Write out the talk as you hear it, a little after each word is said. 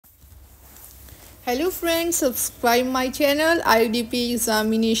Hello friends, subscribe my channel IDP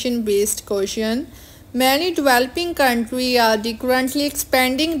examination based question. Many developing countries are currently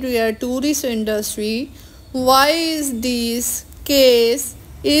expanding their tourist industry. Why is this case?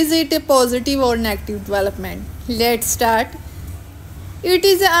 Is it a positive or negative development? Let's start. It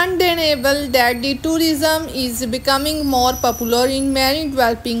is undeniable that the tourism is becoming more popular in many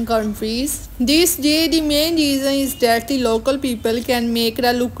developing countries. This day, the main reason is that the local people can make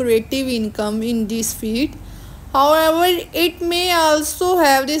a lucrative income in this field. However, it may also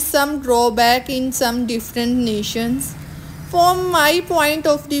have some drawback in some different nations. From my point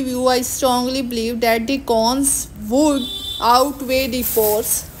of the view, I strongly believe that the cons would outweigh the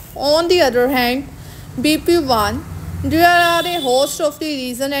pros. On the other hand, BP1, there are a host of the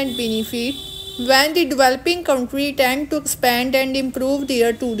reason and benefit when the developing country tend to expand and improve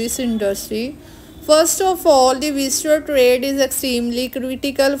their tourist industry. First of all, the visitor trade is extremely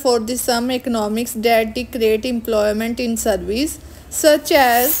critical for the some economics that they create employment in service such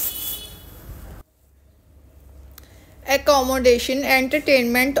as accommodation,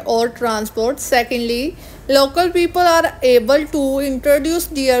 entertainment, or transport. Secondly, local people are able to introduce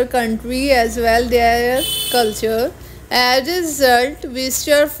their country as well their culture. As a result,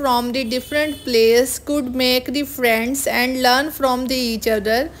 visitors from the different places could make the friends and learn from each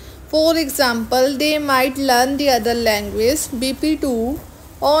other. For example, they might learn the other language. BP2.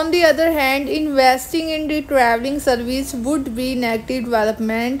 On the other hand, investing in the traveling service would be negative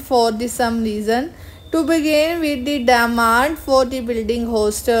development for some reason. To begin with, the demand for the building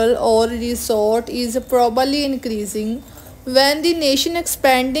hostel or resort is probably increasing when the nation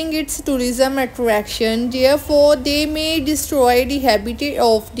expanding its tourism attraction. Therefore, they may destroy the habitat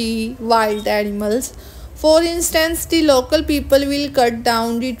of the wild animals. For instance, the local people will cut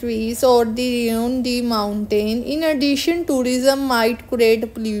down the trees or ruin the mountain. In addition, tourism might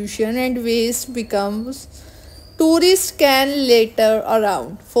create pollution and waste becomes tourists can later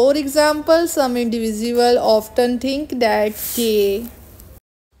around. For example, some individuals often think that they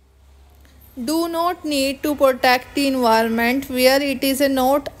do not need to protect the environment where it is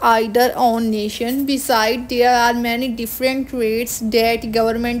not either own nation. Besides, there are many different traits that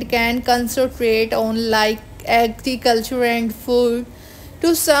government can concentrate on like agriculture and food.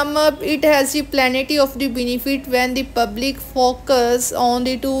 To sum up, it has the plenty of the benefit when the public focus on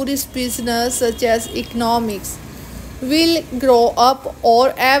the tourist business such as economics will grow up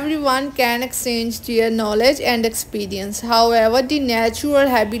or everyone can exchange their knowledge and experience. However, the natural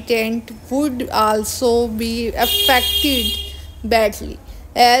habitat would also be affected badly.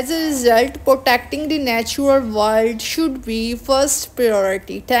 As a result, protecting the natural world should be first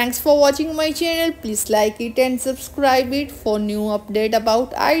priority. Thanks for watching my channel. Please like it and subscribe it for new update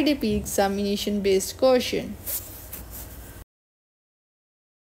about IDP examination based question.